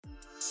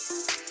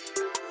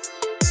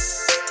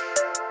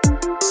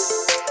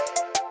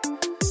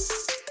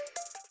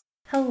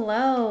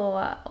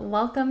Hello.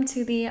 Welcome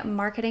to the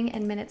Marketing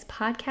in Minutes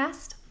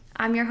podcast.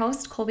 I'm your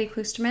host, Colby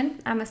Klusterman.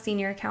 I'm a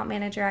senior account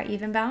manager at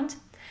Evenbound.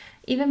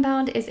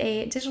 Evenbound is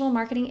a digital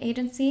marketing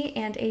agency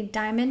and a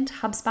Diamond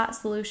HubSpot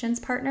solutions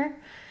partner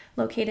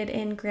located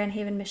in Grand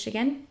Haven,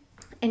 Michigan.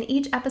 In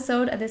each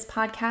episode of this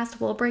podcast,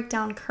 we'll break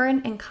down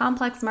current and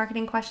complex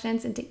marketing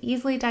questions into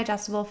easily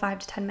digestible 5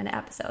 to 10 minute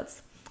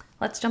episodes.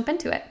 Let's jump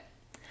into it.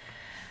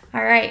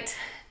 All right.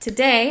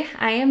 Today,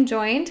 I am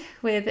joined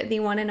with the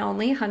one and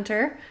only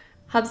Hunter,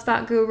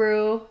 HubSpot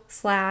guru /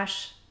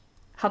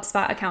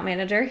 HubSpot account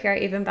manager here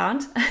at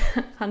Evenbound.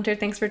 Hunter,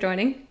 thanks for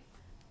joining.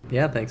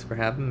 Yeah, thanks for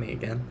having me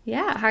again.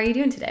 Yeah, how are you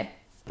doing today?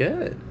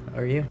 Good. How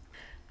are you?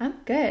 I'm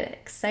good.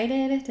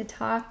 Excited to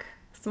talk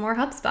some more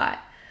HubSpot.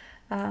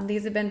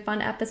 These have been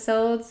fun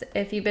episodes.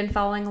 If you've been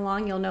following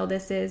along, you'll know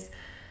this is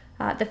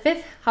the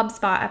 5th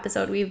HubSpot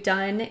episode we've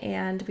done,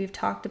 and we've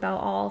talked about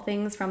all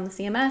things from the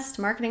CMS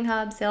to Marketing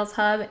Hub, Sales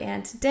Hub,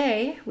 and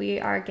today we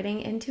are getting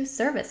into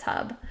Service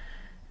Hub.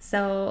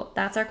 So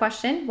that's our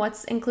question.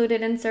 What's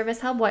included in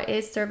Service Hub? What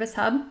is Service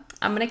Hub?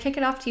 I'm going to kick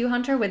it off to you,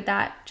 Hunter, with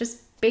that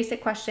just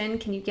basic question.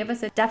 Can you give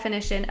us a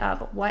definition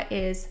of what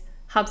is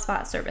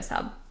HubSpot Service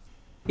Hub?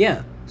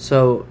 Yeah,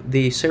 so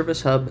the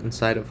Service Hub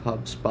inside of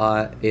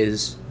HubSpot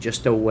is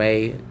just a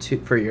way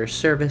for your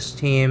service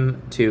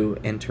team to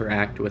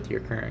interact with your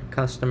current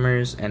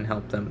customers and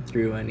help them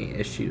through any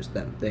issues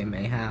that they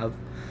may have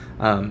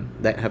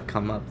that have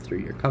come up through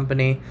your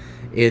company.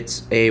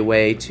 It's a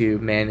way to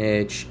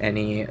manage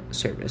any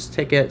service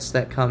tickets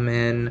that come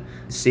in,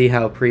 see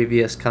how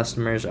previous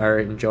customers are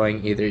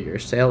enjoying either your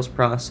sales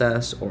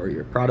process or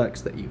your products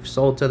that you've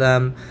sold to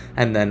them,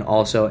 and then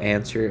also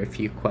answer a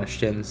few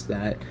questions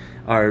that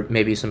are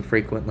maybe some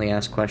frequently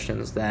asked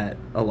questions that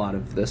a lot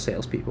of the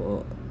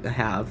salespeople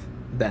have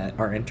that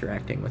are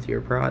interacting with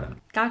your product.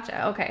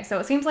 Gotcha. Okay, so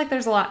it seems like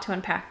there's a lot to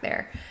unpack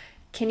there.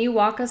 Can you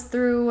walk us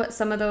through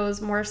some of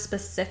those more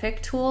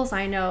specific tools?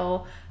 I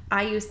know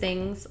I use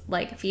things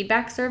like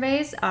feedback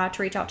surveys to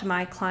reach out to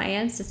my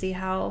clients to see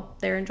how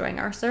they're enjoying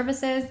our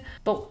services,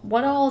 but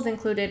what all is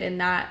included in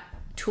that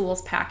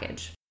tools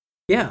package?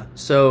 Yeah,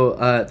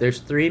 so there's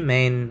 3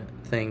 main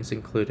things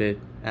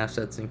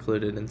assets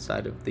included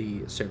inside of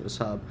the Service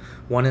Hub.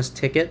 One is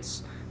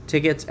tickets.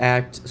 Tickets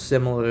act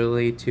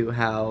similarly to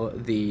how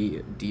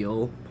the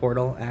deal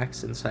portal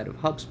acts inside of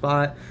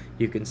HubSpot.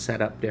 You can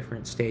set up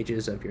different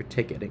stages of your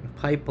ticketing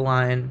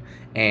pipeline,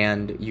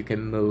 and you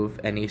can move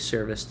any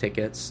service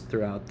tickets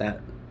throughout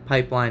that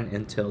pipeline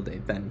until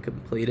they've been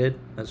completed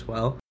as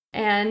well.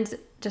 And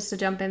just to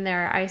jump in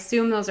there, I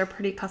assume those are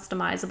pretty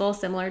customizable,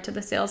 similar to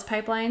the sales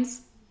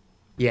pipelines?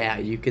 Yeah,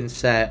 you can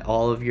set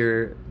all of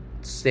your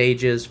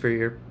stages for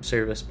your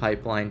service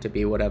pipeline to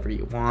be whatever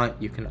you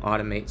want. You can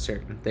automate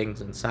certain things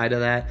inside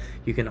of that.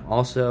 You can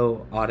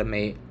also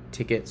automate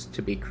tickets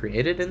to be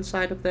created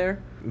inside of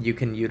there. You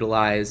can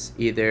utilize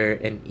either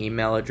an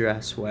email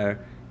address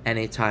where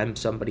anytime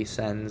somebody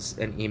sends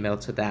an email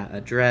to that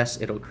address,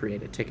 it'll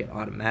create a ticket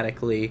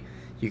automatically.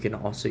 You can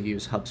also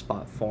use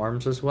HubSpot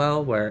forms as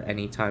well, where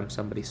anytime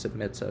somebody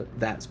submits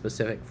that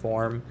specific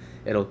form,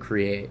 it'll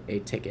create a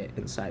ticket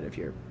inside of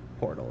your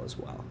portal as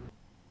well.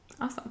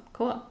 Awesome.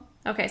 Cool.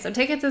 Okay, so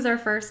tickets is our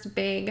first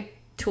big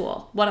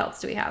tool. What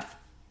else do we have?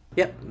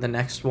 Yep, the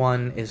next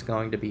one is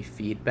going to be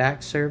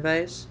feedback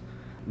surveys.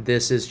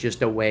 This is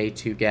just a way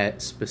to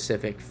get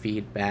specific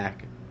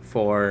feedback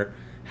for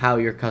how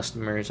your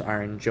customers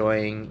are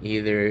enjoying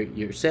either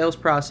your sales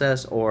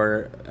process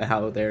or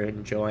how they're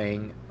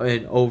enjoying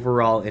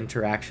overall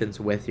interactions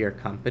with your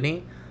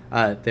company.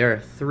 There are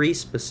 3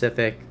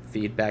 specific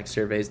feedback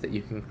surveys that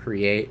you can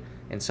create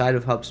inside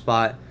of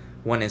HubSpot.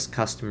 One is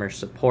customer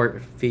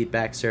support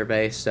feedback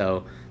survey.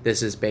 So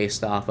this is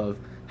based off of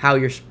how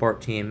your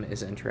support team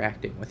is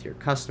interacting with your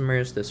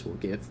customers. This will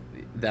give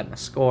them a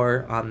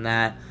score on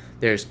that.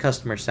 There's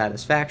customer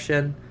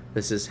satisfaction.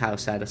 This is how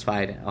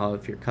satisfied all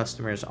of your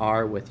customers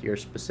are with your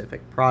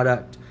specific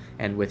product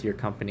and with your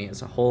company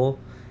as a whole.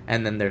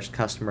 And then there's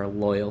customer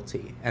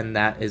loyalty, and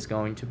that is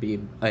going to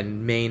be a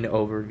main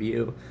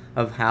overview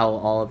of how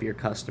all of your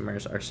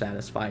customers are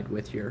satisfied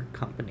with your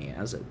company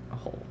as a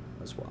whole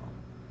as well.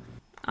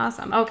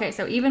 Awesome. Okay,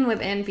 so even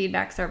within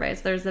feedback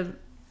surveys, there's a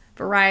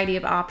variety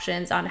of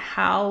options on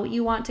how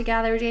you want to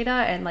gather data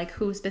and like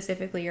who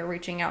specifically you're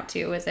reaching out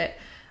to. Is it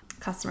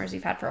customers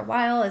you've had for a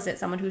while? Is it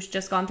someone who's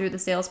just gone through the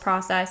sales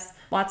process?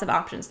 Lots of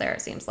options there,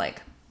 it seems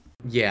like.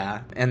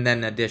 Yeah, and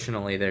then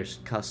additionally, there's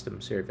custom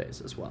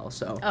surveys as well.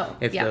 So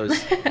if yeah.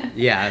 those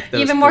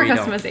even more 3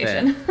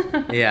 customization.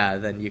 don't fit, yeah,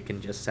 then you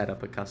can just set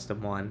up a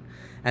custom one.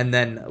 And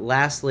then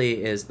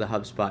lastly is the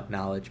HubSpot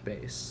knowledge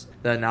base.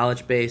 The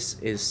knowledge base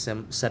is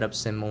set up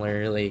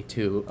similarly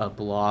to a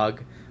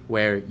blog,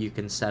 where you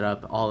can set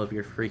up all of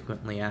your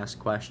frequently asked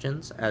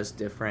questions as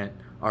different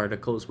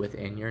articles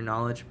within your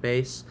knowledge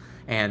base.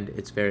 And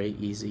it's very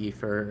easy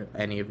for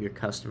any of your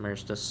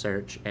customers to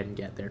search and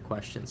get their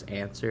questions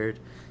answered.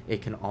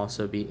 It can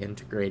also be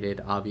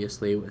integrated,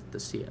 obviously, with the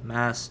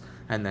CMS,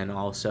 and then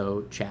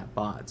also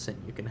chatbots,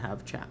 and you can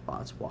have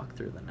chatbots walk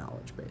through the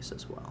knowledge base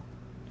as well.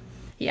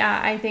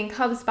 Yeah, I think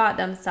HubSpot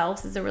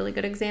themselves is a really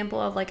good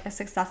example of like a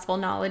successful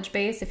knowledge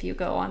base. If you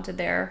go onto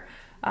their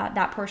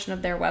that portion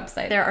of their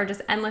website, there are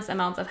just endless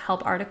amounts of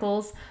help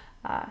articles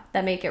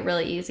that make it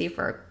really easy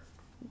for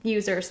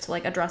users to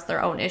like address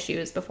their own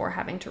issues before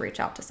having to reach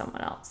out to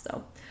someone else.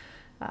 So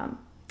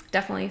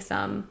definitely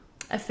some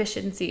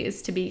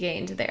efficiencies to be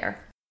gained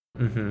there.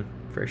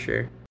 For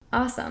sure.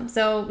 Awesome.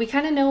 So we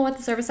kind of know what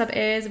the Service Hub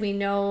is. We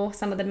know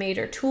some of the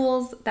major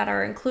tools that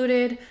are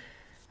included.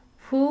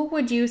 Who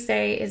would you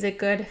say is a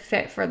good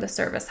fit for the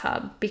Service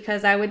Hub?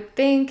 Because I would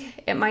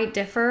think it might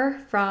differ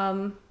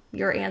from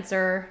your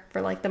answer for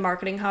like the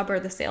Marketing Hub or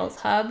the Sales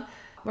Hub.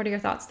 What are your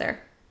thoughts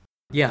there?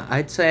 Yeah,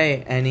 I'd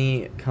say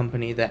any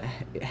company that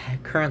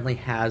currently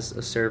has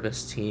a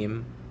service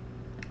team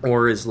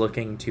or is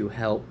looking to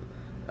help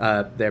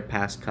their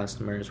past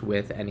customers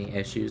with any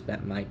issues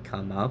that might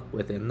come up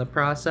within the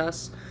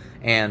process,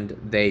 and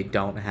they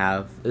don't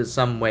have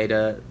some way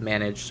to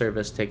manage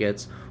service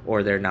tickets,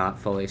 or they're not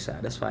fully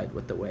satisfied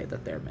with the way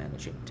that they're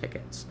managing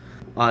tickets.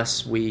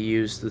 We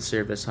use the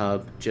Service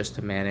Hub just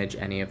to manage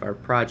any of our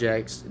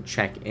projects,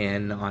 check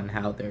in on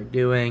how they're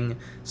doing.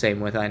 Same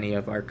with any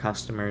of our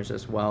customers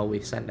as well.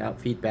 We send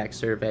out feedback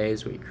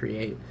surveys, we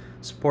create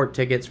support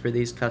tickets for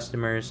these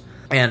customers,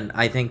 and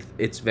I think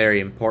it's very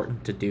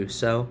important to do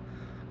so.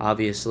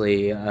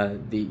 Obviously,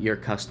 your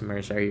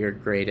customers are your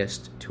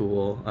greatest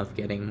tool of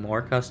getting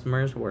more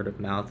customers. Word of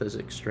mouth is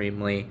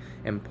extremely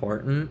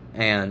important,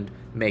 and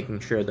making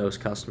sure those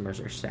customers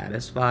are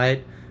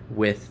satisfied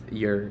with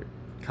your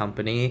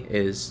company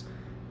is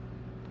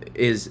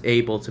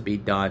able to be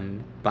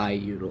done by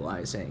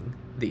utilizing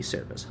the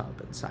Service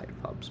Hub inside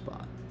of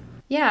HubSpot.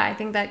 Yeah, I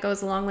think that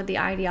goes along with the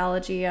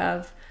ideology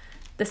of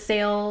the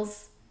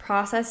sales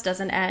process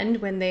doesn't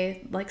end when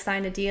they like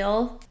sign a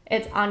deal.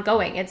 It's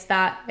ongoing. It's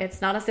not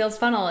a sales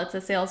funnel, it's a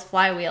sales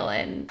flywheel,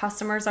 and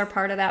customers are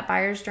part of that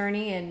buyer's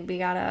journey, and we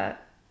gotta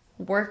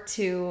work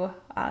to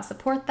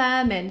support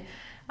them and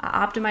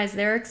optimize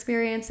their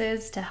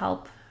experiences to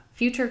help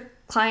future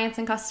clients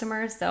and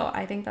customers. So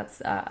I think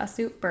that's a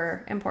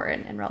super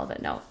important and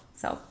relevant note.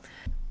 So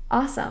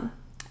awesome.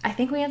 I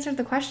think we answered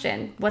the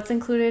question. What's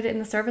included in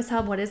the Service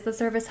Hub? What is the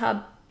Service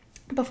Hub?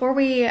 Before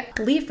we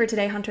leave for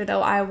today, Hunter,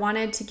 though, I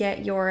wanted to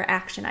get your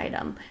action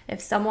item.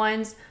 If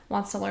someone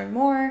wants to learn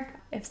more,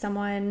 if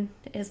someone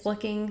is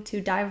looking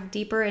to dive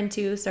deeper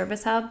into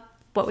Service Hub,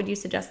 what would you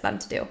suggest them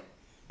to do?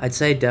 I'd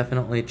say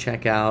definitely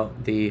check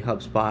out the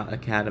HubSpot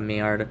Academy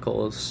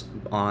articles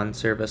on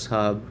Service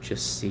Hub,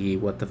 just see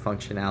what the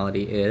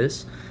functionality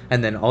is,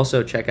 and then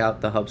also check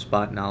out the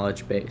HubSpot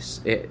knowledge base.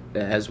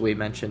 As we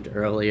mentioned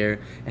earlier,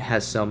 it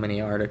has so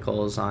many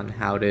articles on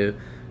how to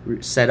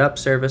set up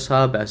Service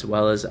Hub as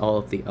well as all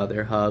of the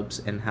other hubs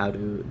and how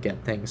to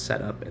get things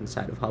set up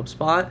inside of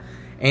HubSpot.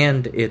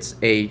 And it's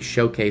a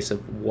showcase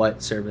of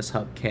what Service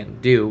Hub can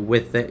do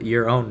with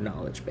your own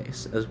knowledge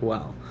base as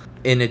well.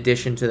 In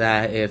addition to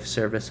that, if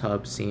Service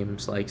Hub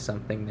seems like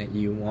something that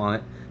you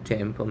want to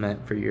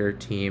implement for your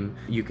team,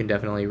 you can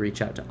definitely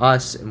reach out to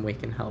us and we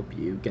can help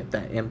you get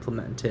that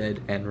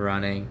implemented and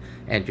running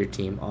and your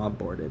team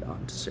onboarded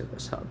onto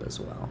Service Hub as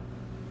well.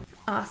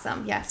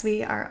 Awesome. Yes,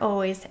 we are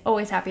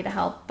always happy to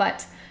help,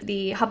 but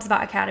the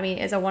HubSpot Academy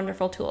is a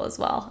wonderful tool as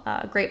well.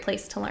 A great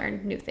place to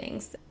learn new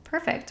things.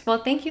 Perfect.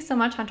 Well, thank you so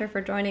much, Hunter,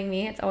 for joining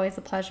me. It's always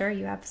a pleasure.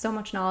 You have so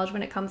much knowledge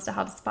when it comes to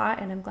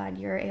HubSpot, and I'm glad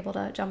you're able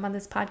to jump on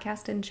this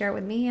podcast and share it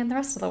with me and the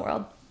rest of the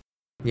world.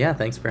 Yeah,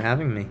 thanks for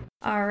having me.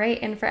 All right.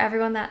 And for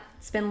everyone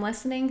that's been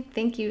listening,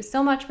 thank you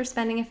so much for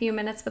spending a few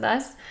minutes with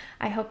us.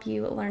 I hope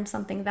you learned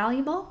something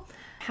valuable.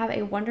 Have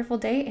a wonderful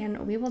day,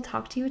 and we will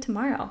talk to you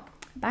tomorrow.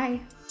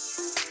 Bye.